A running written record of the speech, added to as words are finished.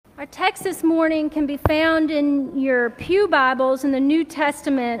Our text this morning can be found in your Pew Bibles in the New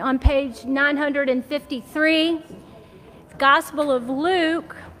Testament on page 953, Gospel of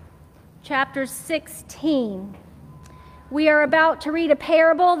Luke, chapter 16. We are about to read a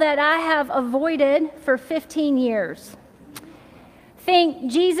parable that I have avoided for 15 years.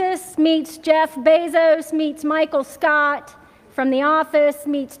 Think Jesus meets Jeff Bezos, meets Michael Scott from The Office,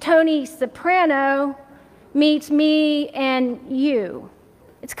 meets Tony Soprano, meets me and you.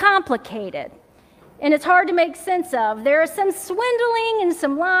 It's complicated, and it's hard to make sense of. There is some swindling and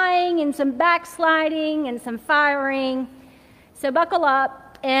some lying and some backsliding and some firing. So buckle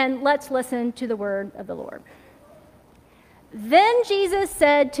up and let's listen to the word of the Lord. Then Jesus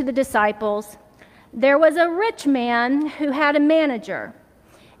said to the disciples, "There was a rich man who had a manager,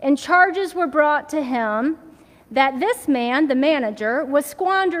 and charges were brought to him that this man, the manager, was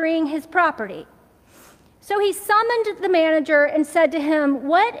squandering his property. So he summoned the manager and said to him,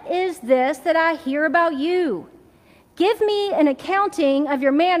 'What is this that I hear about you? Give me an accounting of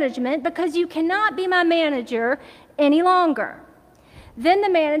your management, because you cannot be my manager any longer.' Then the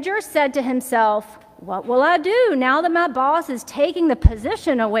manager said to himself, 'What will I do now that my boss is taking the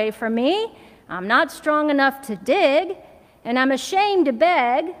position away from me? I'm not strong enough to dig, and I'm ashamed to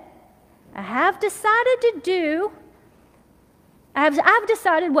beg. I've decided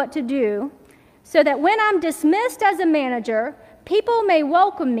what to do, so that when I'm dismissed as a manager, people may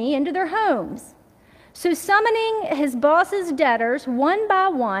welcome me into their homes.' So summoning his boss's debtors one by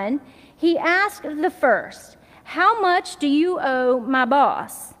one, he asked the first, 'How much do you owe my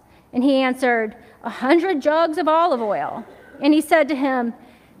boss?' And he answered, 100 jugs of olive oil. And he said to him,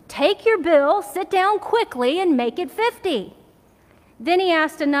 'Take your bill, sit down quickly, and make it 50. Then he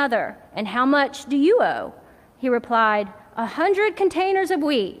asked another, 'And how much do you owe?' He replied, 100 containers of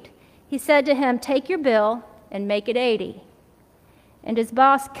wheat. He said to him, 'Take your bill and make it 80. And his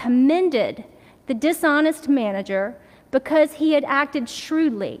boss commended the dishonest manager because he had acted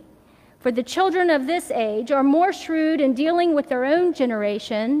shrewdly. For the children of this age are more shrewd in dealing with their own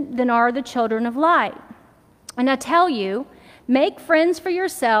generation than are the children of light. And I tell you, make friends for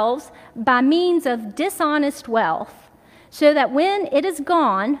yourselves by means of dishonest wealth, so that when it is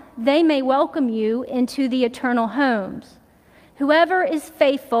gone, they may welcome you into the eternal homes. Whoever is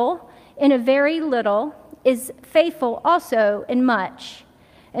faithful in a very little is faithful also in much,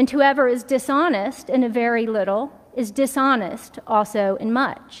 and whoever is dishonest in a very little is dishonest also in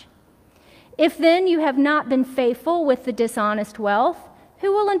much. If then you have not been faithful with the dishonest wealth,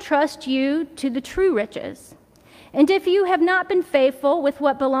 who will entrust you to the true riches? And if you have not been faithful with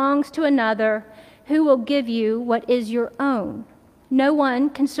what belongs to another, who will give you what is your own? No one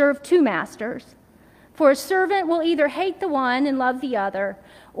can serve two masters. For a servant will either hate the one and love the other,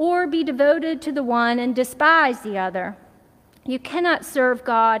 or be devoted to the one and despise the other. You cannot serve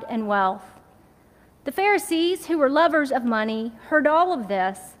God and wealth." The Pharisees, who were lovers of money, heard all of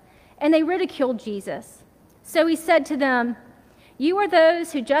this, and they ridiculed Jesus. So he said to them, "You are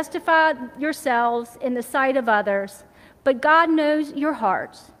those who justify yourselves in the sight of others, but God knows your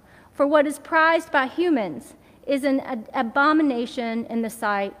hearts. For what is prized by humans is an abomination in the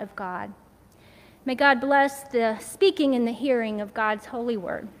sight of God." May God bless the speaking and the hearing of God's holy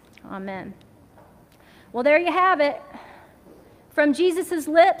word. Amen. Well, there you have it. From Jesus'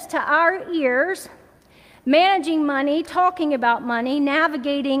 lips to our ears, managing money, talking about money,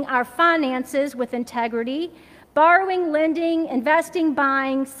 navigating our finances with integrity, borrowing, lending, investing,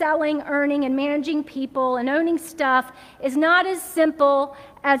 buying, selling, earning, and managing people and owning stuff is not as simple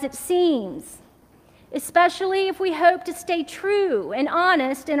as it seems, especially if we hope to stay true and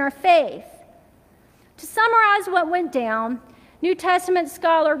honest in our faith. To summarize what went down, New Testament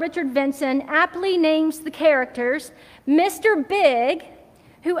scholar Richard Vinson aptly names the characters Mr. Big,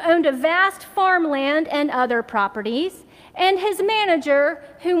 who owned a vast farmland and other properties, and his manager,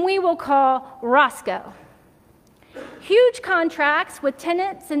 whom we will call Roscoe. Huge contracts with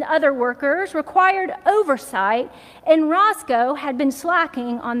tenants and other workers required oversight, and Roscoe had been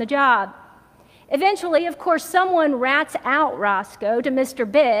slacking on the job. Eventually, of course, someone rats out Roscoe to Mr.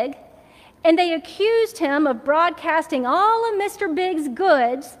 Big, and they accused him of broadcasting all of Mr. Big's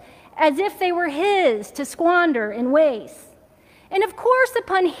goods as if they were his to squander and waste. And of course,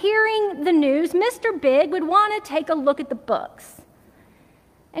 upon hearing the news, Mr. Big would want to take a look at the books.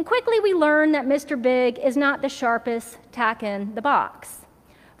 And quickly we learn that Mr. Big is not the sharpest tack in the box.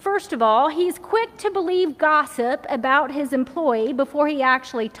 First of all, he's quick to believe gossip about his employee before he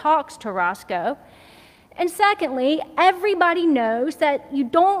actually talks to Roscoe. And secondly, everybody knows that you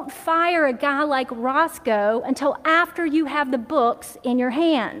don't fire a guy like Roscoe until after you have the books in your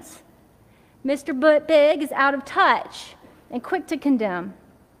hands. Mr. Big is out of touch and quick to condemn.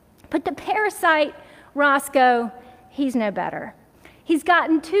 But the parasite, Roscoe, he's no better. He's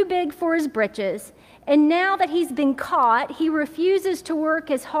gotten too big for his britches, and now that he's been caught, he refuses to work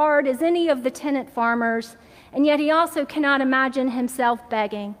as hard as any of the tenant farmers, and yet he also cannot imagine himself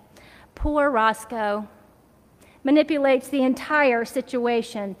begging. Poor Roscoe. Manipulates the entire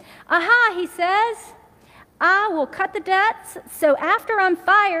situation. Aha, he says, I will cut the debts, so after I'm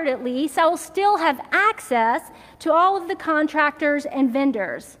fired at least, I will still have access to all of the contractors and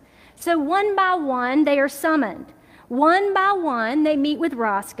vendors. So one by one, they are summoned. One by one, they meet with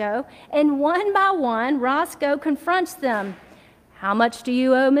Roscoe, and one by one, Roscoe confronts them. How much do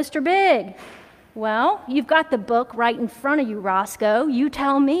you owe Mr. Big? Well, you've got the book right in front of you, Roscoe. You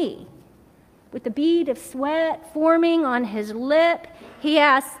tell me. With a bead of sweat forming on his lip, he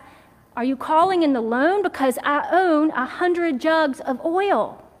asks, are you calling in the loan because I own 100 jugs of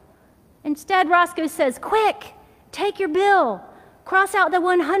oil? Instead, Roscoe says, quick, take your bill, cross out the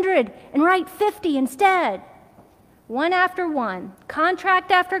 100 and write 50 instead. One after one, contract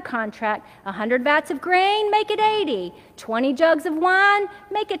after contract, 100 vats of grain, make it 80, 20 jugs of wine,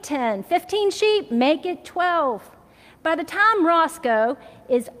 make it 10, 15 sheep, make it 12. By the time Roscoe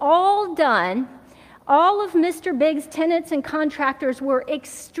is all done, all of Mr. Big's tenants and contractors were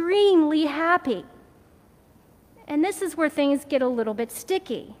extremely happy. And this is where things get a little bit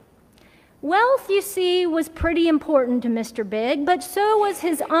sticky. Wealth, you see, was pretty important to Mr. Big, but so was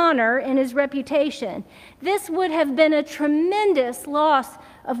his honor and his reputation. This would have been a tremendous loss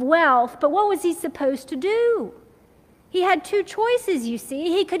of wealth, but what was he supposed to do? He had two choices, you see.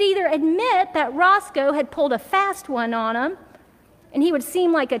 He could either admit that Roscoe had pulled a fast one on him, and he would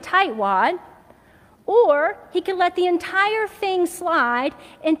seem like a tightwad, or he could let the entire thing slide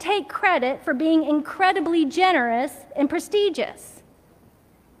and take credit for being incredibly generous and prestigious.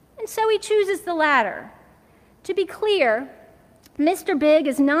 And so he chooses the latter. To be clear, Mr. Big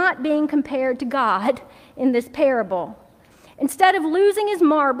is not being compared to God in this parable. Instead of losing his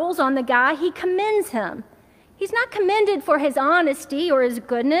marbles on the guy, he commends him. He's not commended for his honesty or his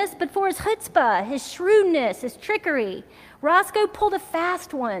goodness, but for his chutzpah, his shrewdness, his trickery. Roscoe pulled a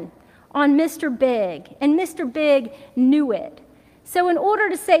fast one on Mr. Big, and Mr. Big knew it. So in order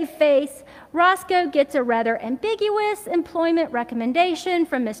to save face, Roscoe gets a rather ambiguous employment recommendation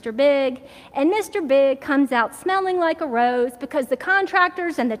from Mr. Big, and Mr. Big comes out smelling like a rose because the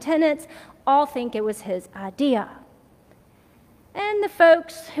contractors and the tenants all think it was his idea. And the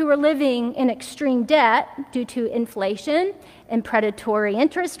folks who are living in extreme debt due to inflation and predatory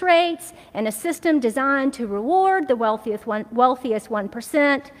interest rates and a system designed to reward the wealthiest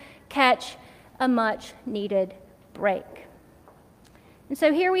 1% catch a much-needed break. And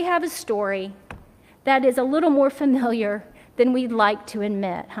so here we have a story that is a little more familiar than we'd like to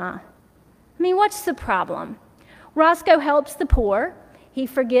admit, huh? I mean, what's the problem? Roscoe helps the poor. He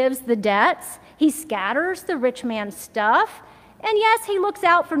forgives the debts. He scatters the rich man's stuff. And yes, he looks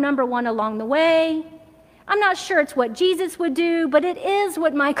out for number one along the way. I'm not sure it's what Jesus would do, but it is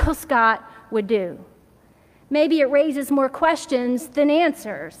what Michael Scott would do. Maybe it raises more questions than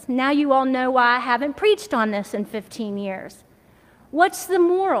answers. Now you all know why I haven't preached on this in 15 years. What's the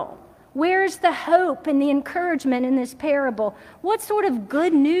moral? Where's the hope and the encouragement in this parable? What sort of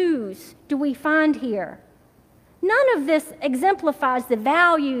good news do we find here? None of this exemplifies the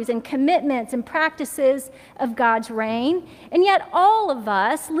values and commitments and practices of God's reign, and yet all of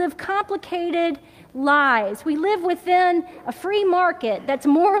us live complicated lives. We live within a free market that's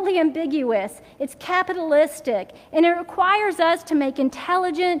morally ambiguous, it's capitalistic, and it requires us to make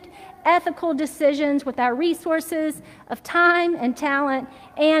intelligent, ethical decisions with our resources of time and talent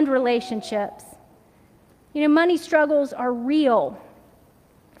and relationships. You know, money struggles are real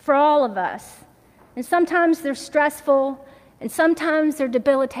for all of us. And sometimes they're stressful, and sometimes they're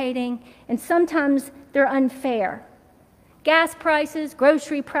debilitating, and sometimes they're unfair. Gas prices,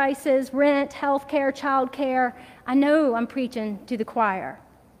 grocery prices, rent, healthcare, childcare. I know I'm preaching to the choir.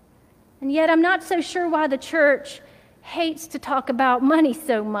 And yet I'm not so sure why the church hates to talk about money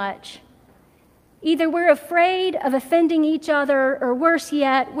so much. Either we're afraid of offending each other, or worse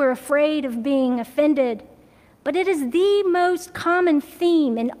yet, we're afraid of being offended. But it is the most common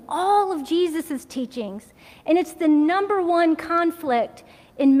theme in all of Jesus' teachings, and it's the number one conflict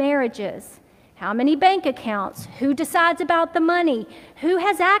in marriages. How many bank accounts? Who decides about the money? Who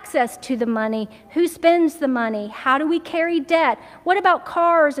has access to the money? Who spends the money? How do we carry debt? What about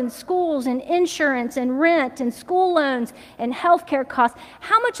cars and schools and insurance and rent and school loans and healthcare costs?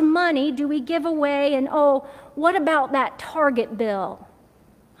 How much money do we give away? And oh, what about that Target bill,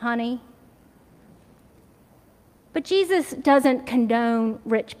 honey? But Jesus doesn't condone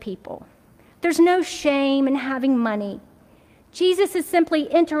rich people. There's no shame in having money. Jesus is simply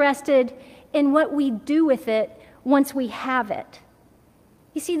interested in what we do with it once we have it.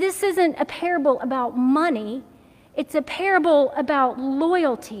 You see, this isn't a parable about money. It's a parable about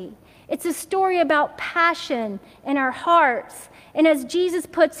loyalty. It's a story about passion in our hearts. And as Jesus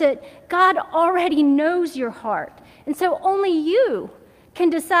puts it, God already knows your heart. And so only you can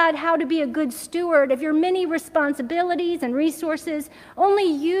decide how to be a good steward of your many responsibilities and resources. Only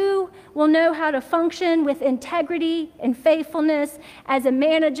you will know how to function with integrity and faithfulness as a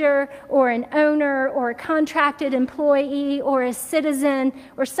manager or an owner or a contracted employee or a citizen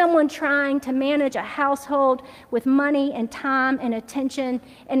or someone trying to manage a household with money and time and attention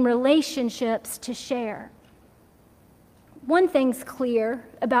and relationships to share. One thing's clear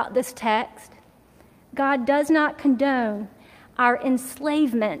about this text: God does not condone our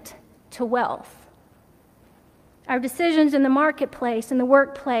enslavement to wealth. Our decisions in the marketplace, in the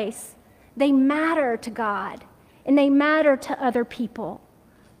workplace, they matter to God and they matter to other people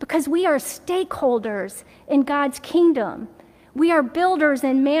because we are stakeholders in God's kingdom. We are builders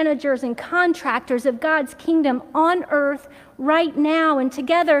and managers and contractors of God's kingdom on earth right now, and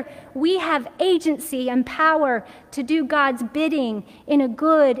together we have agency and power to do God's bidding in a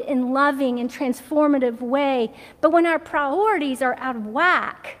good and loving and transformative way. But when our priorities are out of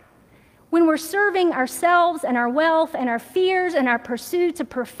whack, when we're serving ourselves and our wealth and our fears and our pursuits of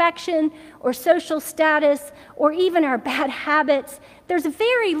perfection or social status or even our bad habits, there's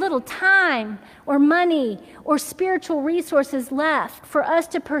very little time or money or spiritual resources left for us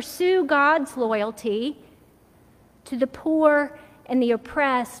to pursue God's loyalty to the poor and the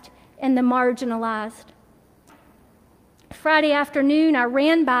oppressed and the marginalized. Friday afternoon, I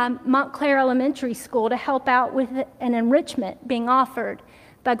ran by Montclair Elementary School to help out with an enrichment being offered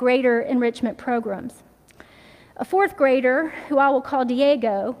by Greater Enrichment Programs. A fourth grader, who I will call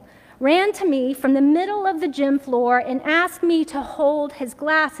Diego, ran to me from the middle of the gym floor and asked me to hold his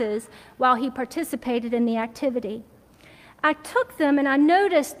glasses while he participated in the activity. I took them and I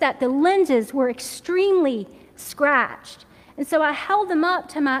noticed that the lenses were extremely scratched. And so I held them up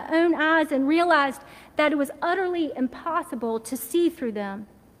to my own eyes and realized that it was utterly impossible to see through them.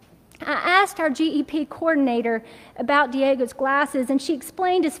 I asked our GEP coordinator about Diego's glasses, and she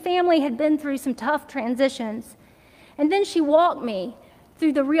explained his family had been through some tough transitions. And then she walked me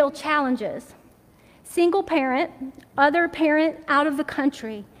through the real challenges. Single parent, other parent out of the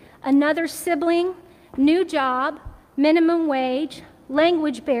country, another sibling, new job, minimum wage,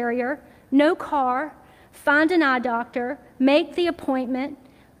 language barrier, no car, find an eye doctor, make the appointment,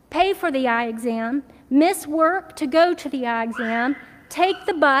 pay for the eye exam, miss work to go to the eye exam, take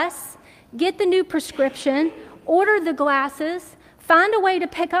the bus, get the new prescription, order the glasses, find a way to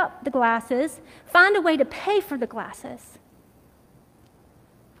pick up the glasses, find a way to pay for the glasses.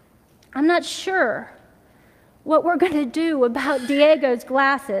 I'm not sure what we're going to do about Diego's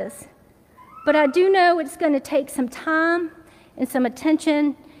glasses, but I do know it's going to take some time and some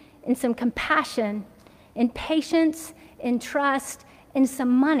attention and some compassion and patience and trust and some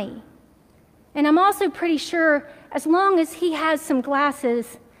money. And I'm also pretty sure as long as he has some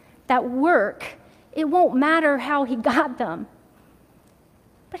glasses that work, it won't matter how he got them.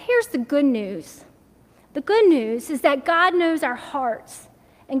 But here's the good news. The good news is that God knows our hearts,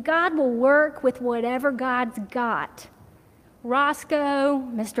 and God will work with whatever God's got. Roscoe,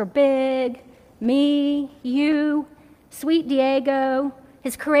 Mr. Big, me, you, sweet Diego,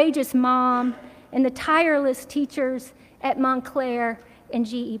 his courageous mom, and the tireless teachers at Montclair and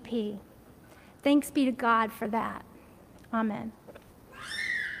GEP. Thanks be to God for that. Amen.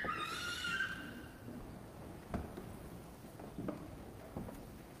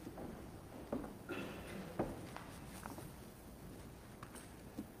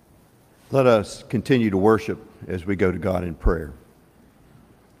 Let us continue to worship as we go to God in prayer.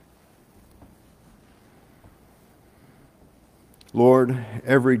 Lord,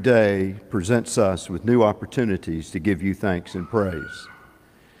 every day presents us with new opportunities to give you thanks and praise.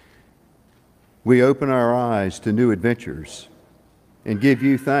 We open our eyes to new adventures and give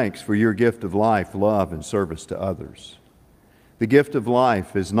you thanks for your gift of life, love, and service to others. The gift of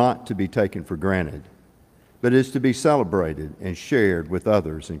life is not to be taken for granted, but is to be celebrated and shared with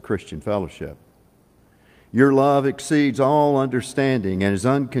others in Christian fellowship. Your love exceeds all understanding and is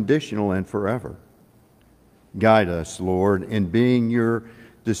unconditional and forever. Guide us, Lord, in being your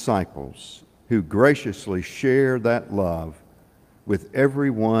disciples who graciously share that love with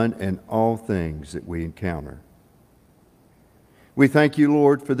everyone and all things that we encounter. We thank you,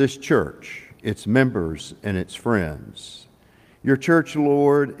 Lord, for this church, its members, and its friends. Your church,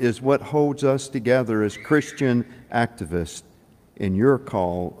 Lord, is what holds us together as Christian activists in your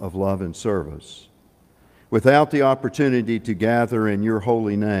call of love and service. Without the opportunity to gather in your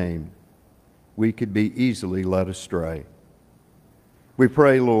holy name, we could be easily led astray. We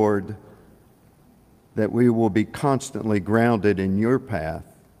pray, Lord, that we will be constantly grounded in your path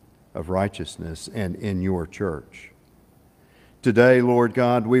of righteousness and in your church. Today, Lord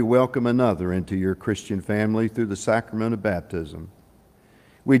God, we welcome another into your Christian family through the sacrament of baptism.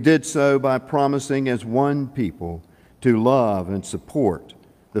 We did so by promising as one people to love and support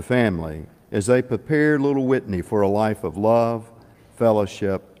the family as they prepare little Whitney for a life of love,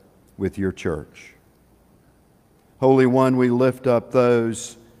 fellowship with your church. Holy One, we lift up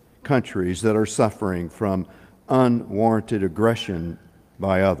those countries that are suffering from unwarranted aggression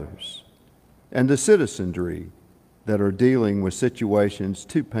by others, and the citizenry that are dealing with situations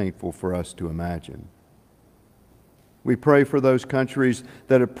too painful for us to imagine. We pray for those countries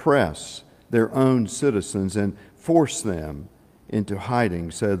that oppress their own citizens and force them into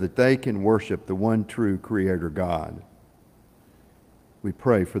hiding so that they can worship the one true Creator God. We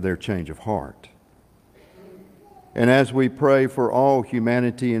pray for their change of heart. And as we pray for all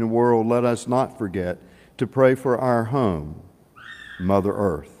humanity in the world, let us not forget to pray for our home, Mother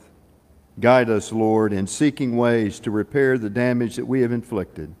Earth. Guide us, Lord, in seeking ways to repair the damage that we have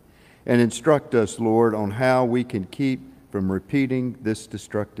inflicted, and instruct us, Lord, on how we can keep from repeating this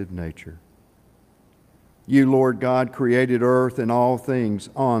destructive nature. You, Lord God, created earth and all things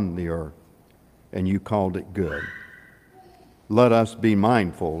on the earth, and you called it good. Let us be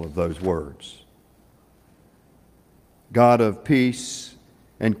mindful of those words. God of peace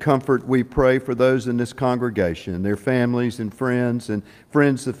and comfort, we pray for those in this congregation, their families and friends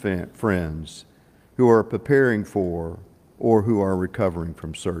of friends who are preparing for or who are recovering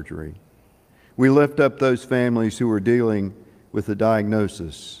from surgery. We lift up those families who are dealing with a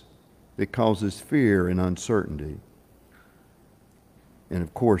diagnosis that causes fear and uncertainty. And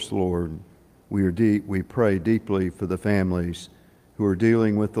of course, Lord, we pray deeply for the families who are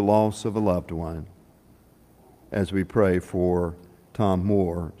dealing with the loss of a loved one, as we pray for Tom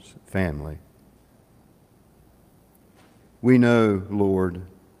Moore's family. We know, Lord,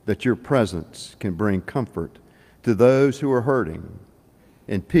 that your presence can bring comfort to those who are hurting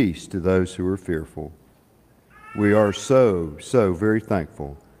and peace to those who are fearful. We are so very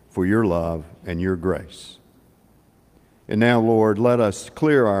thankful for your love and your grace. And now, Lord, let us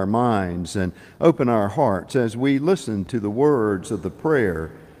clear our minds and open our hearts as we listen to the words of the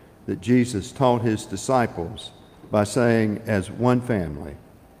prayer that Jesus taught his disciples by saying as one family,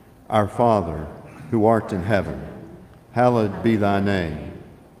 Our Father, who art in heaven, hallowed be thy name.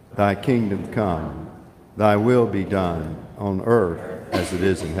 Thy kingdom come, thy will be done on earth as it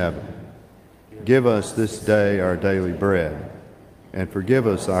is in heaven. Give us this day our daily bread, and forgive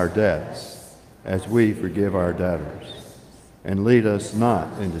us our debts as we forgive our debtors. And lead us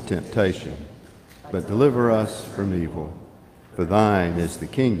not into temptation, but deliver us from evil. For thine is the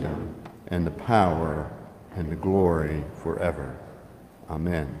kingdom and the power and the glory forever.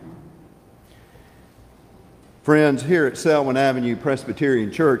 Amen. Friends, here at Selwyn Avenue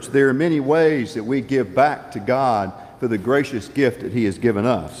Presbyterian Church, there are many ways that we give back to God for the gracious gift that he has given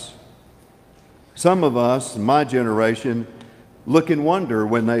us. Some of us, my generation, look in wonder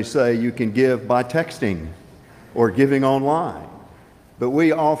when they say you can give by texting or giving online. But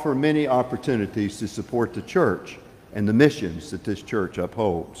we offer many opportunities to support the church and the missions that this church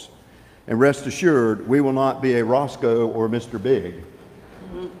upholds. And rest assured, we will not be a Roscoe or Mr. Big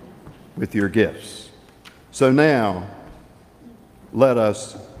with your gifts. So now, let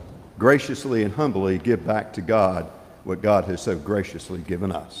us graciously and humbly give back to God what God has so graciously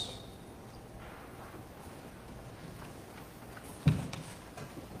given us.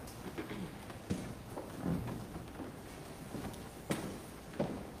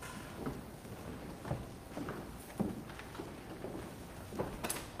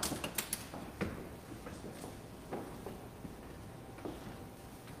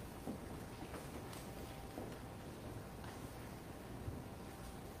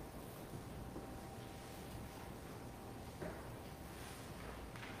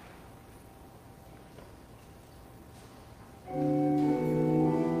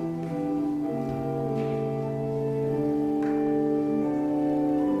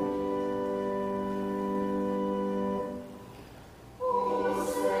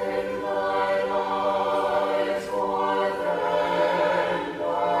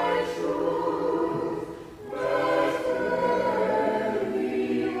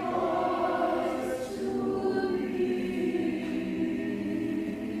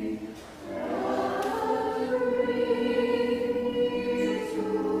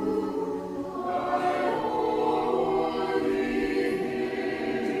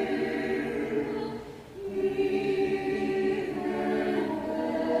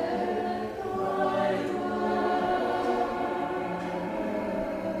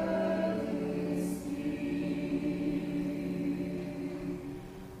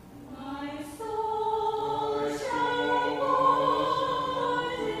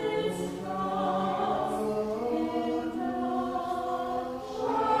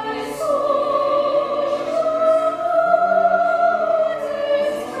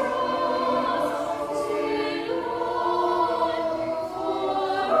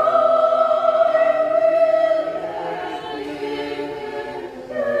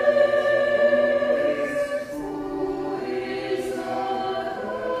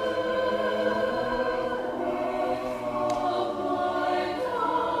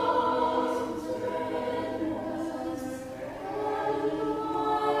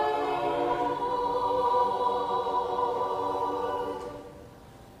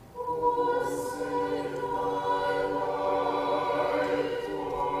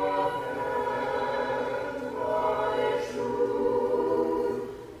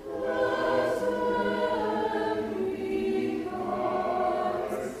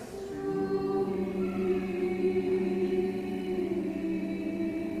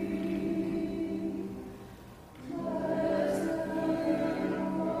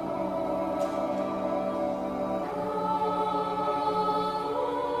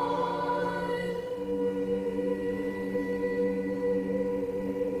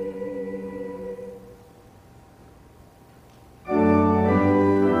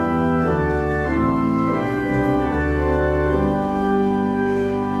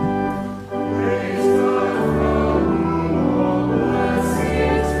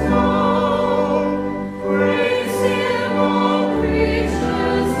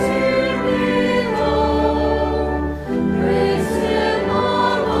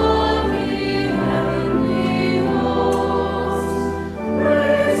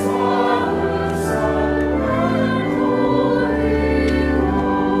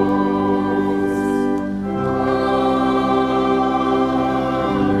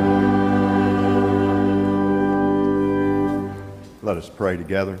 us pray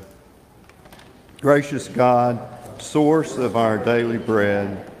together. Gracious God, source of our daily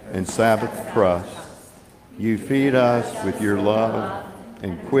bread and Sabbath trust, you feed us with your love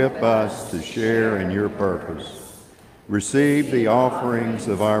and equip us to share in your purpose. Receive the offerings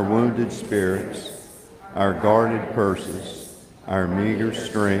of our wounded spirits, our guarded purses, our meager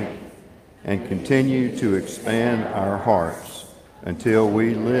strength, and continue to expand our hearts until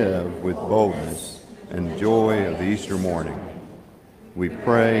we live with boldness and joy of the Easter morning. We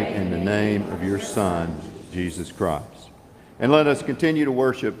pray in the name of your Son, Jesus Christ. And let us continue to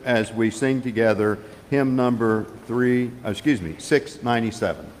worship as we sing together hymn number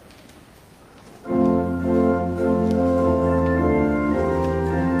 697.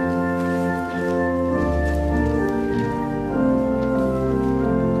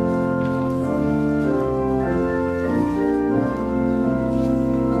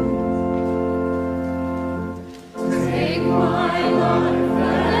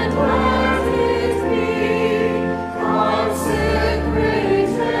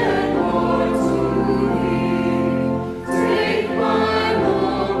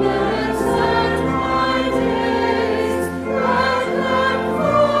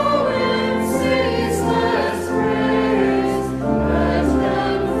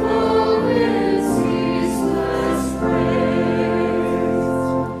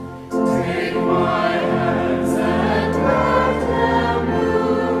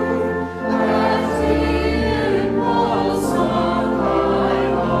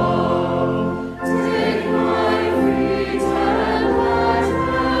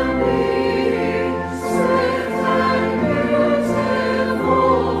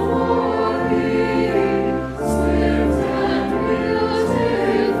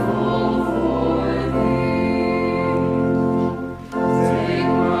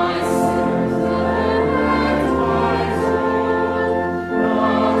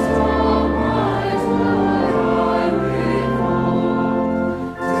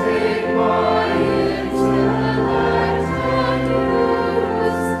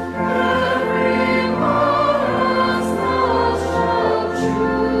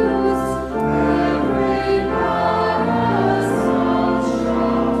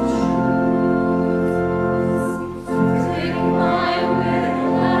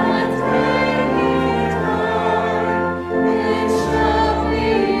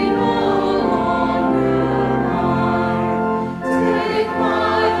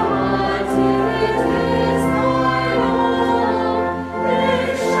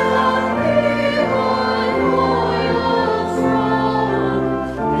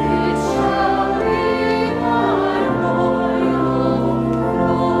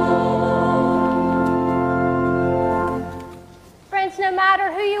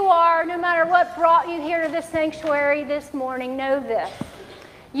 Sanctuary this morning, know this.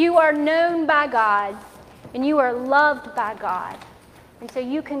 You are known by God and you are loved by God. And so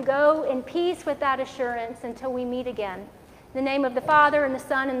you can go in peace with that assurance until we meet again. In the name of the Father and the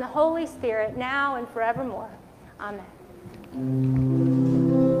Son and the Holy Spirit, now and forevermore. Amen.